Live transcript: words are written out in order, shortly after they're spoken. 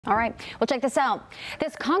All right, well, check this out.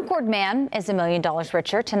 This Concord man is $1 million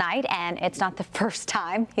richer tonight, and it's not the first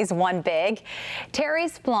time he's won big. Terry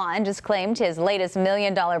Splawn just claimed his latest $1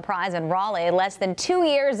 million prize in Raleigh less than 2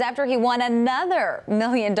 years after he won another $1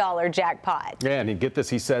 million jackpot. Yeah, and get this,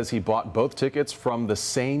 he says he bought both tickets from the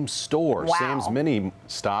same store, Wow. Sam's Mini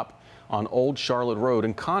Stop on Old Charlotte Road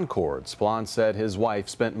in Concord. Splawn said his wife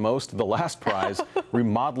spent most of the last prize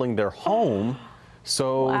remodeling their home,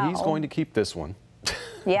 so Wow. he's going to keep this one.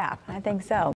 Yeah, I think so.